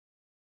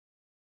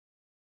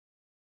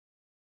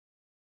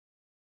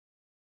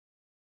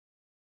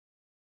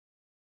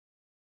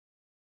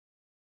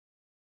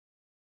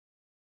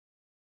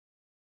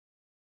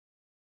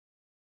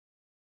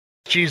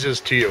Jesus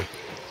to you?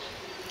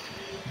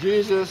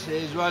 Jesus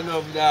is one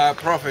of the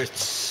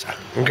prophets.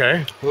 Okay.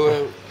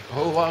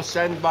 Who was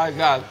sent by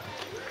God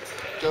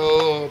to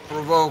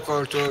provoke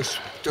or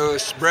to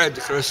spread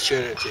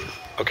Christianity.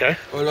 Okay.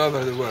 All over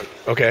the world.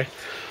 Okay.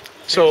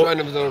 So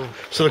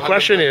the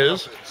question is,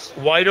 prophets.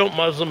 why don't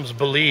Muslims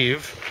believe?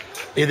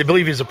 They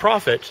believe he's a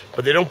prophet,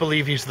 but they don't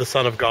believe he's the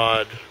Son of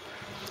God.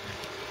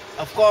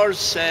 Of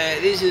course,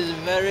 this is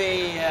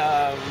very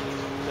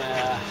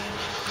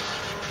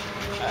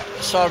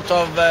sort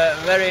of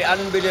very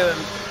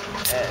unbelievable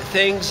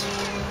things.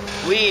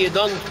 We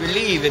don't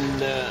believe in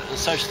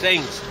such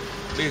things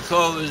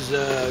because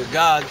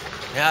God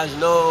has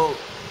no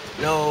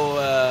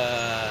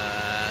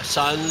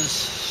sons.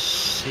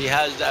 He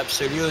has the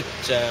absolute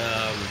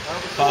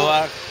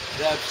power.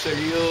 The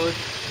absolute.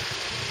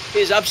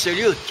 He's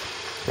absolute.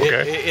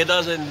 Okay. He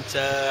doesn't,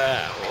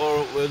 or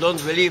we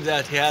don't believe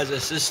that he has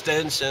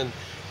assistants and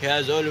he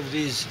has all of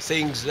these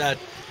things that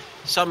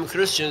some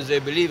Christians, they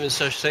believe in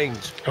such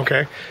things.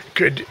 Okay.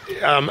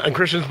 And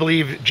Christians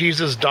believe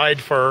Jesus died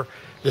for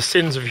the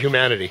sins of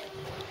humanity.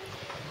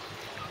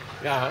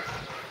 Yeah.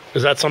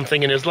 Is that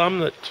something in Islam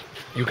that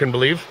you can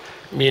believe?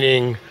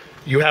 Meaning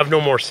you have no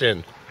more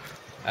sin?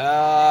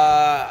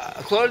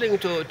 According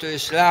to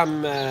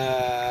Islam,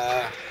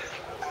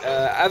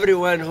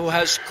 everyone who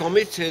has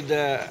committed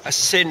a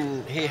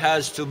sin, he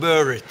has to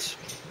bear it.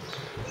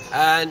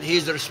 And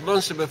he's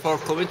responsible for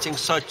committing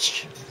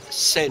such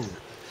sin.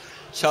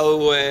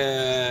 So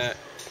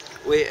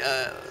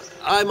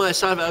I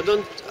myself,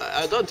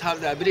 I don't have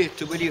the ability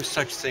to believe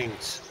such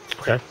things.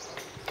 Okay.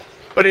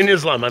 But in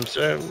Islam,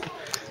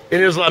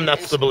 in Islam,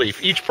 that's the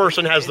belief. Each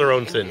person has their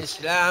own sins.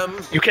 Islam,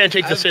 you can't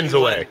take the sins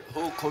away.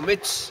 Who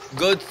commits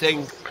good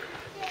thing,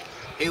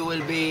 he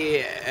will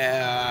be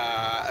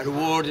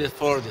rewarded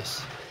for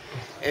this.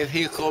 If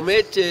he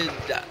committed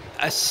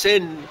a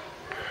sin,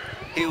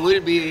 he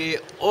will be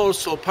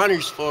also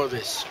punished for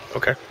this.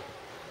 Okay.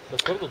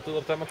 بس برضه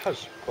بتقدر تعمل حج.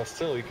 But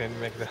still you can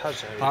make the حج.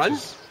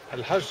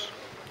 الحج.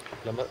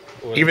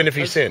 Even if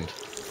he sinned.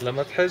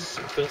 لما تحج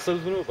تغسل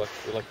ذنوبك.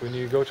 Like when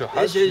you go to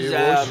Hajj,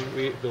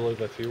 we believe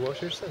that you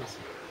wash your sins.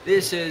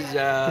 This is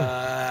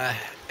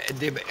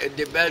it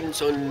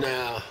depends on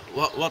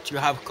what you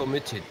have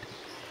committed.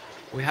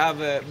 We have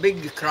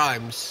big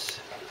crimes.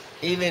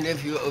 Even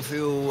if you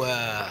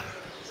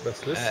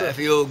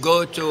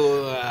go to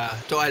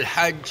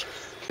Al-Hajj.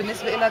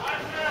 بالنسبة لك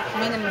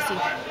مين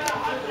المسيح؟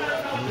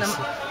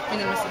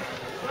 مين المسيح؟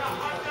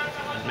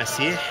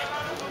 المسيح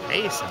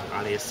عيسى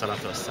عليه الصلاة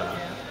والسلام.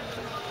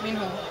 مين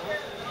هو؟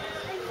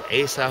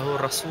 عيسى هو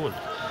الرسول.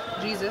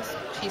 Jesus,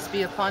 peace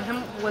be upon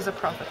him, was a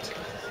prophet.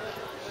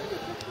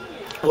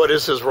 What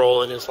is his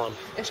role in Islam?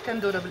 إيش كان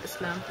دوره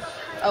بالإسلام؟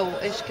 أو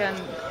إيش كان؟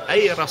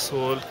 أي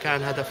رسول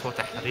كان هدفه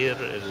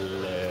تحرير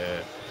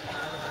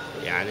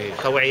يعني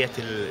توعية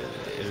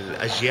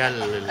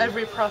الأجيال.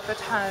 Every prophet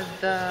had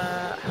the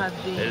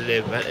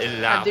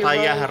اللي أعطاه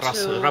إياها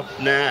الرسول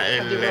ربنا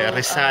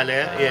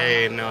الرسالة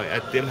إنه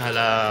يقدمها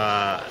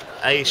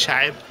لأي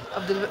شعب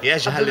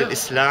يجهل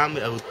الإسلام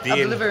أو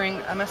الدين.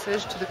 Delivering a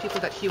message to the people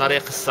that he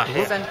طريق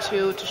الصحيح. sent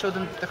to show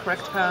them the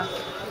correct path.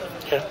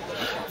 Yeah.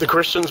 The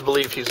Christians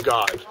believe he's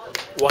God.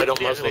 Why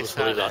don't Muslims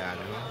believe that?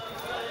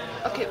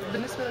 Okay,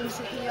 بالنسبة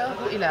للمسيحية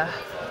هو إله.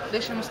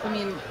 ليش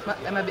المسلمين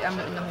ما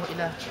بيأمنوا إنه هو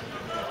إله؟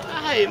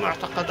 هاي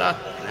معتقدات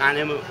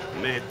يعني ما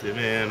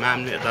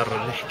بنقدر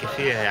نحكي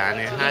فيها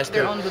يعني.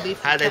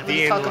 هذا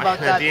دين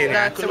واحنا دين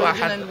يعني كل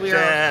واحد.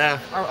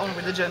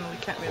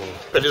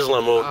 But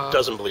Islam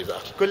doesn't believe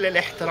that. كل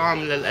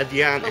الاحترام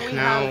للأديان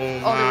احنا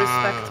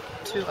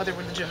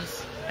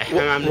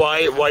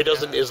Why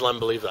doesn't Islam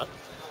believe that?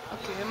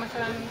 Okay,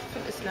 مثلا في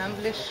الإسلام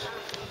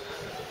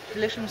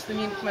ليش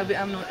المسلمين ما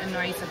بيأمنوا إنه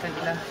عيسى كان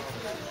إله؟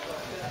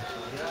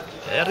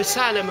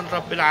 رسالة من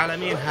رب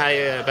العالمين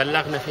هاي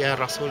بلغنا فيها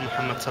الرسول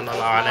محمد صلى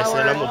الله عليه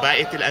وسلم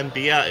وبقية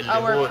الأنبياء اللي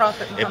هو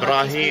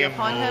إبراهيم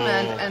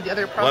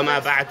وما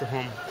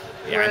بعدهم.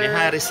 يعني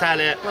هاي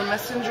رسالة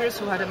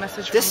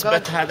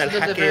تثبت هذا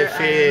الحكي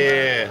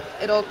في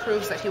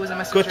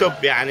كتب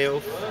يعني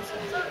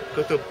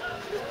كتب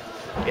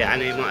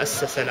يعني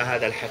مؤسسة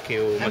لهذا الحكي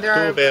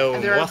ومكتوبة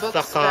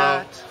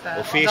وموثقة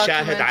وفي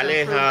شاهد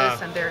عليها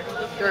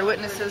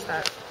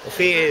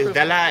وفي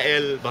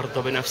دلائل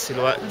برضه بنفس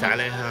الوقت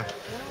عليها.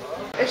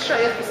 إيش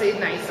رأيك في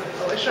سيدنا عيسى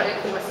أو إيش رأيك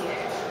في المسيح؟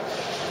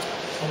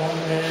 طبعا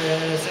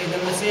سيدنا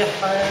المسيح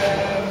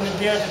من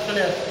الديانات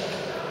الثلاث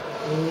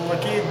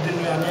وأكيد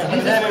إنه يعني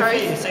نؤمن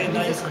فيه سيدنا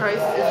عيسى. Jesus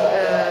Christ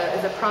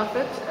is a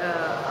prophet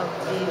of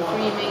the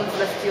three main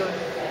celestial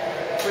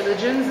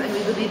religions and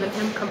we believe in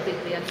him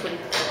completely and fully.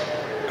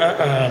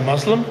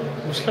 Muslim?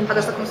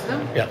 حضرتك مسلم؟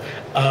 Yeah.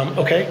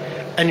 Okay.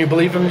 And you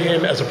believe in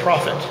him as a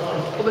prophet?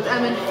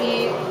 وبتآمن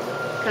فيه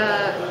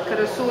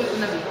كرسول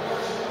ونبي.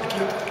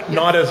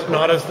 Not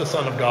as the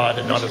Son of God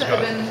and not as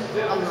God.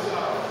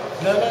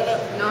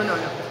 No.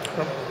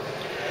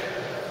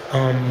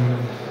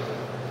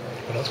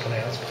 What else can I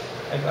ask?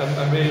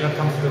 I'm really not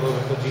comfortable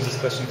with the Jesus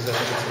question because I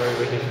think it's very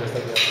ridiculous.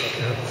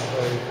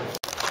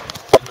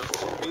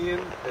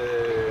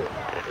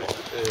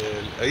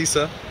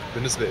 عيسى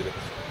بالنسبة لك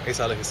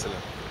عيسى عليه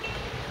السلام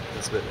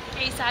بالنسبة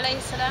لك عيسى عليه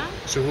السلام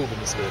شو هو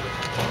بالنسبة لك؟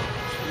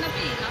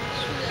 نبينا.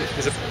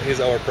 He's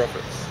our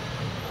prophet.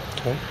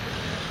 Okay.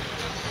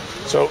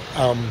 So,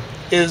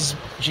 is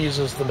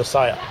Jesus the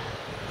Messiah?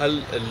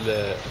 هل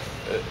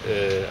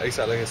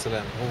عيسى عليه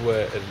السلام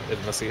هو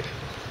المسيح؟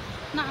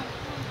 نعم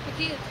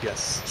أكيد.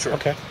 Yes, sure.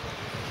 Okay.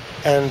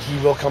 And he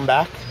will come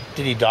back?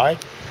 Did he die?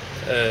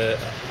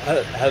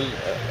 هل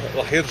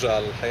راح يرجع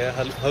للحياة؟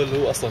 هل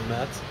هو أصلا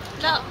مات؟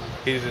 لا.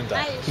 He didn't die.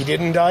 عايش. He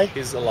didn't die?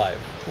 He's alive.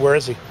 Where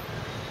is he?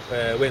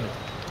 وينه؟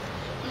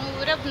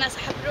 وربنا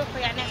سحب روحه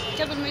يعني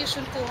قبل ما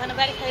يشنقوه. أنا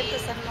بعرف هاي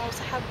القصة إنه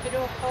سحب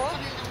روحه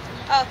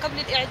قبل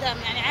الإعدام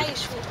يعني عايش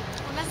هو.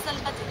 ونزل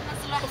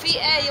وفي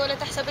آية ولا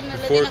تحسبن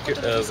الذين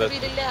قتلوا في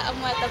سبيل الله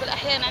أمواتا بل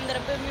أحيانا عند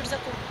ربهم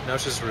يرزقون. Now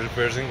she's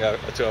reversing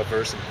to a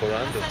verse in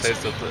Quran that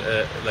says that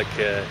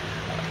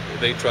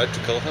they tried to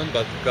kill him,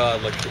 but God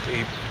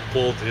he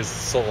pulled his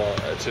soul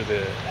to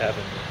the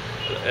heaven.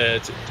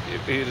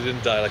 He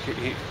didn't die.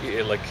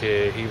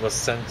 He was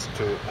sent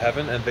to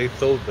heaven, and they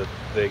thought that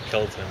they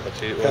killed him, but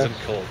he wasn't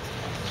killed.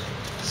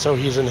 So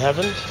he's in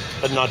heaven,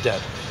 but not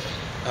dead.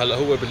 هلا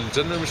هو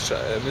بالجنة مش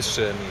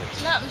ميت.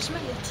 لا مش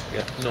ميت.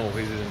 Yeah, no,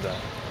 he didn't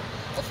die.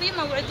 وفي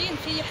موعدين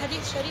في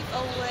حديث شريف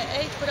أو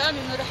آية قرآن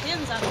إنه رح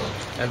ينزل.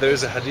 And there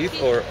is a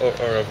hadith or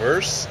a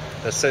verse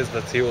that says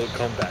that he will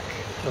come back.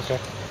 Okay.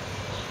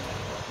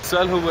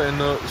 السؤال هو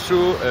إنه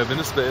شو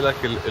بالنسبة لك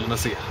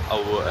المسيح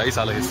أو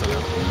عيسى عليه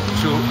السلام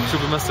شو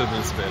بيمثل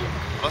بالنسبة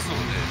لك؟ رسول.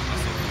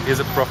 He is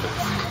a prophet.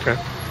 Okay.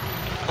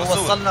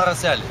 وصلنا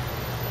رسالة.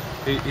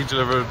 He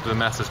delivered the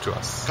message to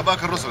us.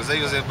 كباقي الرسل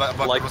زي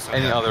باقي Like الرسل.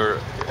 any other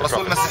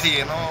رسول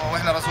مسيحيين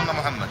وإحنا رسولنا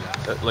محمد.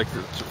 Like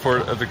for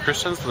the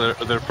Christians,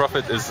 their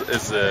prophet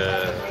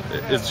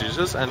is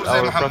Jesus, and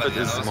our prophet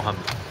is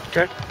Muhammad.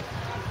 Okay.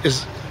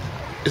 Is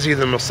he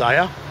the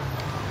Messiah?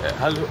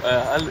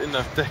 هل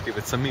إنك بتحكي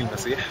بتسميه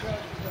المسيح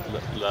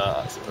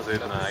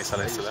لسيدنا عيسى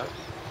عليه السلام؟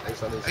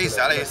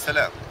 عيسى عليه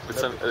السلام.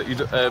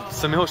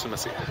 بتسميهوش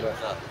المسيح.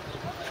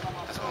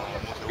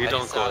 You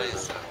don't call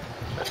it.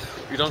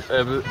 You don't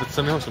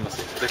بتسميهوش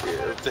المسيح.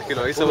 بتحكي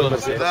له عيسى ولا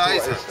المسيح؟ لا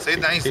عيسى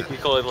سيدنا عيسى. You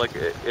call it like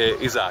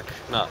Isaac,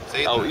 not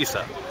أو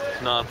Isa,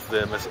 not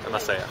the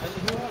Messiah.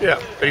 Yeah.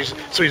 But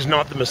he's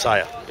not the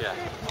Messiah.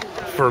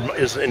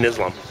 Yeah. In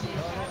Islam.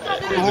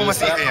 هو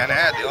مسيحي يعني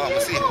عادي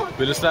مسيحي.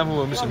 بالإسلام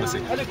هو مش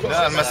المسيح.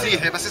 لا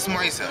المسيحي بس اسمه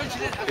عيسى.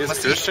 He's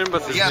Christian,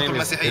 but his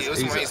name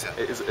اسمه عيسى.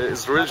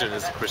 His religion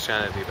is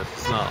Christianity, but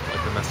it's not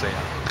like the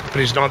Messiah. But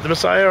he's not the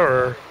Messiah,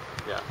 or?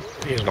 Yeah.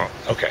 He's not.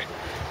 Okay.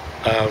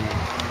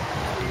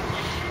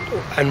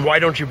 And why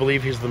don't you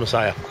believe he's the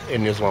Messiah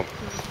in Islam?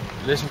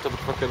 ليش أنت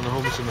بتفكر إنه هو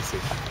مش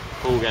المسيح؟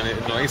 هو يعني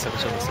إنه عيسى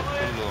مش المسيح.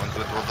 كله أنت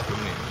بتوضح له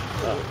منين؟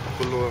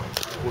 كله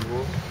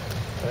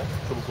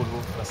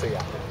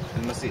مسيح.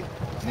 المسيح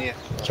منيح.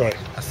 Sorry.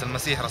 هسه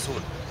المسيح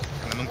رسول.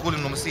 احنا بنقول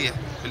إنه مسيح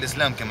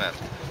بالإسلام كمان.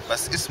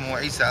 بس اسمه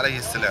عيسى عليه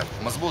السلام.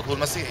 مزبوط هو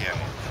المسيح يعني.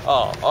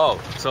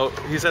 So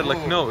he said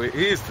like no,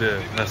 he is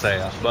the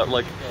Messiah, but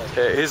like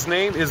his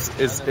name is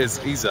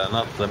Isa,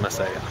 not the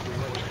Messiah.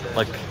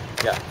 Like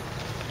yeah.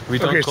 We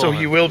don't Okay, call so him.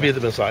 he will be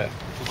the Messiah.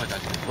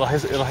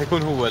 راح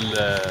يكون هو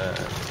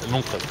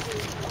المنقذ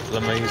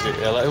لما يجي.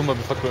 يعني هم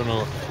بيفكروا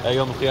انه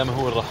يوم القيامة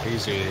هو اللي راح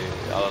يجي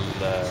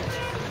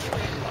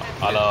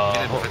على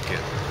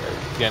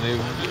يعني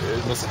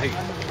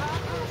المسيحية.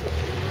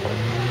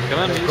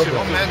 كمان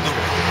هم عندهم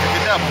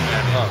كتابهم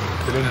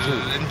يعني.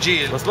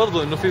 الإنجيل. بس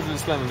برضو إنه في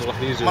الإسلام إنه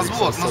راح يجي.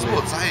 مزبوط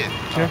صحيح.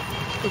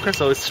 Okay,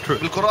 so it's true.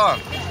 بالقرآن.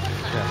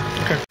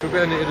 شو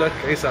بيعني لك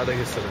عيسى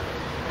عليه السلام؟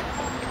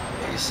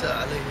 عيسى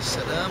عليه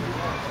السلام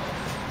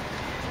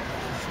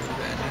شو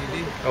بيعني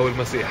لي؟ أو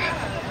المسيح.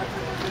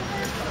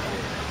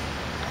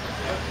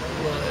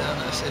 والله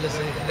أنا أسئلة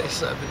زي هاي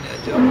صعب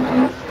إني أجاوب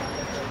عليها.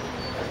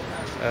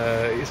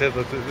 He said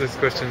that this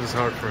question is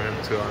hard for him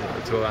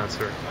to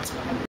answer.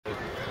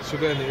 شو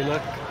بيعني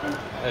لك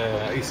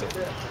عيسى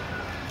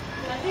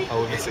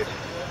أو المسيح؟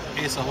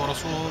 عيسى هو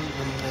رسول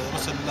من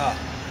رسل الله.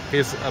 He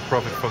is a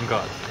prophet from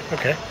God.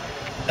 Okay.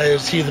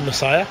 Is he the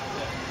Messiah?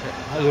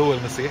 هل هو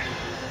المسيح؟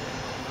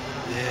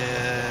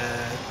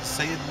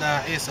 سيدنا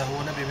عيسى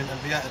هو نبي من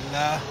أنبياء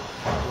الله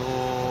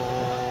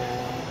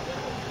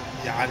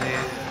يعني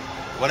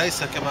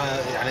وليس كما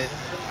يعني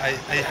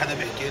أي حدا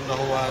بيحكي إنه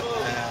هو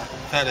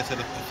ثلاثة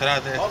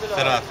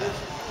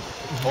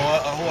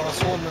هو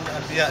رسول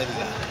من أنبياء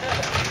الله.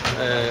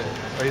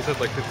 He said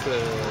like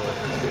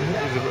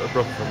he's a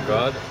prophet from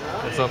God.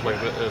 It's not like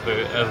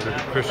as the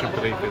Christian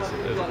belief is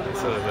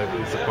that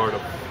he's a part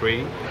of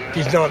three.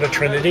 He's not a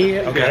Trinity?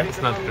 Okay. Yeah,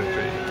 it's not a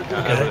Trinity.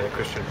 As a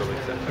Christian belief.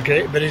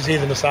 Okay, but is he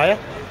the Messiah?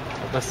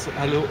 بس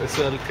هل هو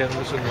السؤال كان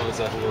مش إنه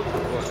إذا هو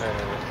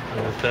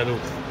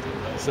الثالوث.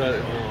 السؤال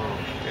إنه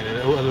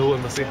يعني هو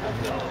المسيح.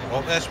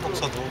 هو إيش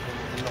مقصده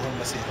إنه هو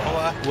المسيح؟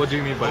 هو. What do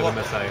you mean by the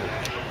Messiah?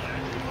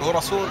 هو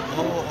رسول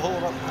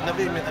هو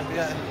نبي من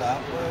أنبياء الله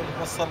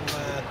ووصل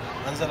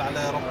أنزل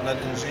على ربنا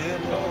الإنجيل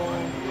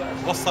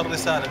ووصل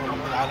رسالة من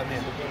رب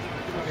العالمين.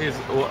 He's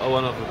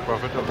one of the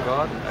prophets of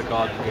God.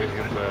 God gave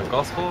him the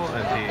gospel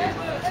and he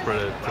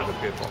spread it to the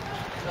people.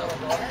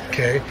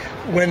 Okay.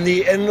 When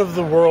the end of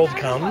the world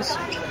comes,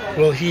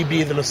 will he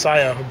be the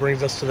Messiah who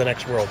brings us to the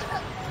next world?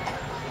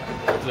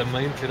 لما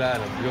ينتهي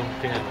العالم يوم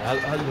كامل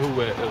هل هو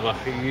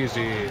راح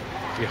يجي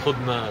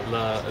ياخذنا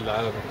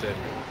للعالم الثاني؟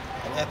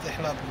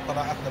 احنا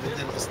بقراءتنا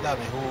بالدين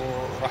الاسلامي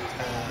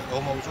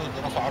هو موجود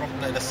رفع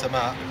ربنا الى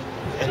السماء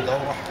عنده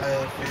راح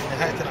في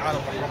نهايه العالم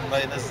راح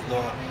ربنا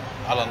ينزله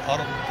على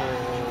الارض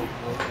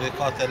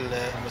ويقاتل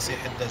المسيح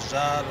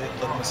الدجال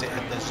ويقتل المسيح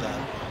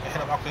الدجال.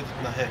 احنا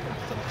بعقيدتنا هيك.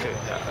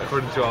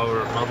 According to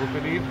our Bible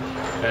belief,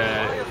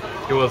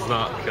 he was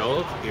not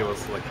killed. He was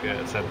like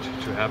sent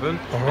to heaven,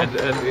 and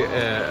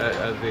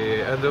at the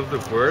end of the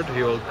word,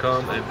 he will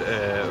come and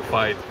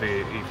fight the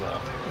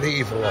evil. The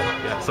evil one.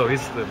 Yeah, so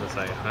he's the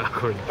Messiah.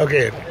 According.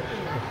 Okay.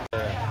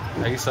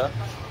 عيسى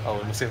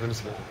أو المسيح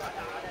بالنسبة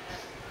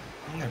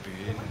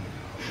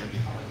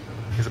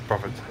He's a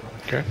prophet.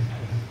 Okay.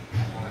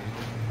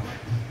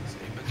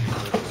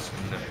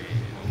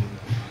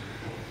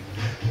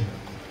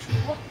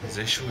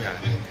 زي شو يعني؟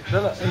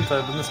 لا أنت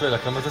بالنسبة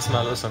لك لما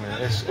تسمع الاسم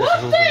يعني إيش هو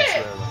بالنسبة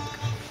لك؟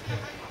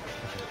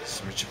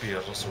 اسم كبير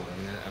الرسول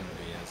من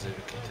الأنبياء زي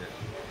الكتاب.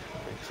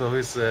 So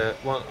he's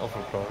one of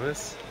the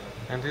prophets,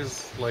 and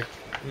he's like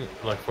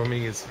for me,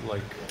 he's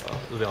like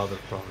the other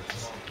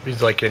prophets.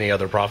 He's like any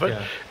other prophet.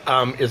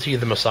 Yeah. Is he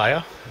the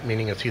Messiah?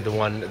 Meaning, is he the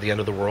one at the end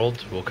of the world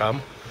will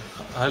come?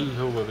 هل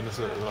هو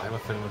بالنسبة راح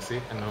يمثل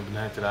المسيح إنه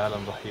بنهاية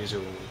العالم راح يجي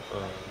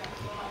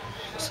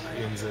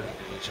ينزل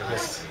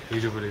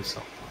يجي بالعيسى؟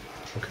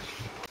 Okay.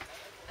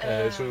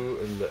 شو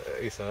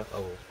عيسى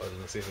أو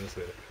المسيح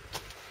بالنسبة لك؟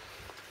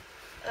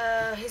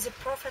 He's a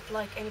prophet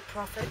like any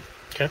prophet.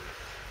 Okay.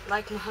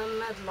 Like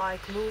Muhammad,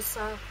 like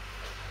Musa.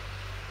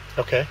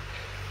 Okay.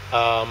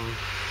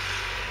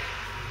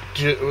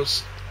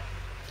 Was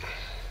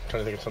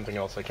trying to think of something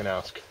else I can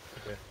ask.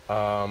 Okay.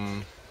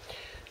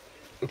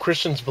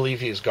 Christians believe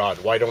he is God.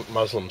 Why don't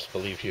Muslims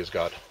believe he is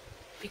God?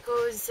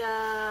 Because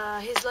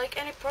he's like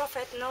any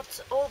prophet. Not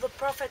all the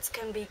prophets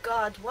can be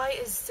God. Why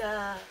is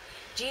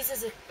Jesus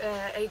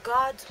a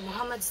God?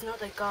 Muhammad's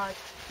not a God.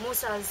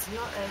 Musa is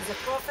a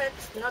prophet,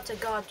 not a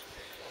God.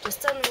 Just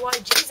tell me why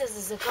Jesus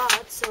is a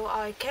God, so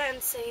I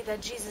can't say that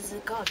Jesus is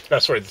a God.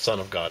 Sorry, the Son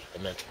of God. I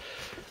meant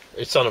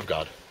a Son of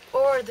God.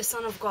 Or the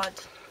Son of God.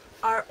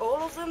 Are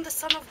all of them the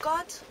Son of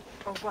God,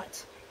 or what?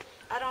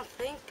 I don't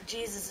think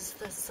Jesus is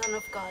the Son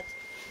of God.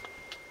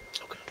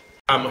 Okay.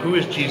 Who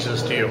is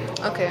Jesus to you?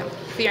 Okay.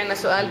 في عنا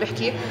سؤال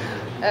بحكي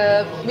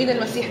مين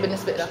المسيح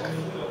بالنسبة لك؟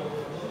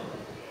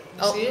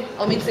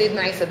 أو مين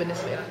سيدنا عيسى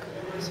بالنسبة لك؟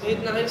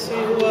 سيدنا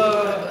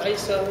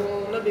عيسى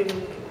هو نبي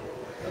من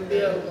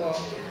أنبياء الله.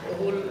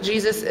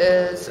 Jesus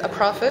is a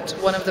prophet,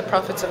 one of the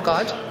prophets of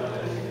God.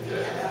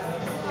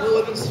 هو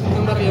ابن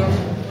مريم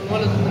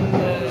انولد من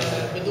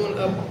بدون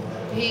أب.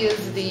 He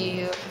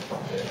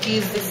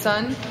is the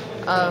son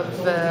of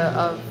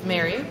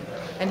Mary,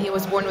 and he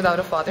was born without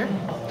a father.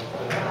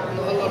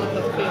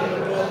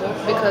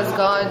 Because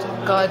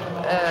God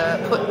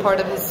put part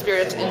of His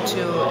Spirit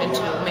into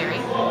Mary,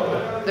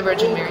 the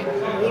Virgin Mary.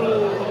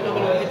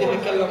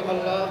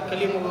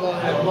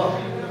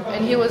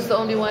 And he was the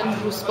only one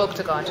who spoke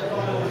to God.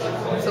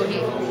 So he.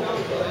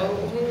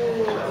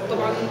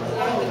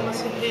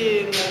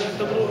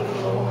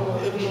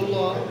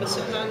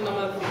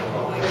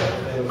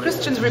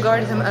 Christians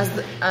regard him as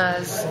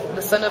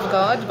the Son of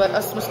God, but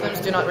us Muslims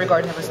do not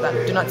regard him as that,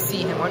 do not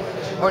see him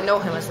or know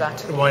him as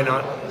that. Why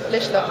not?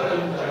 ليش لا؟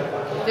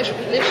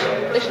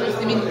 ليش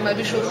المسلمين ما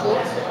بيشوفوا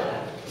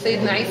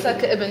سيدنا عيسى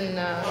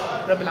كابن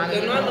رب العالمين؟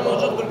 لأنه عندنا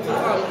موجود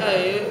بالقرآن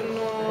آية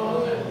إنه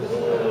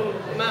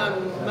ما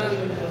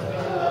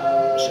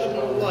مش ابن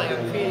الله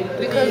يعني في.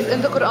 Because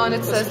in the Quran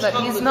it says that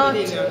he's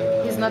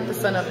not the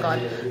Son of God.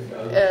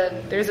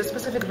 There's a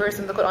specific verse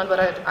in the Quran, but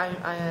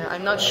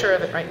I'm not sure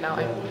of it right now.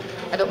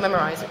 I don't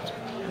memorize it.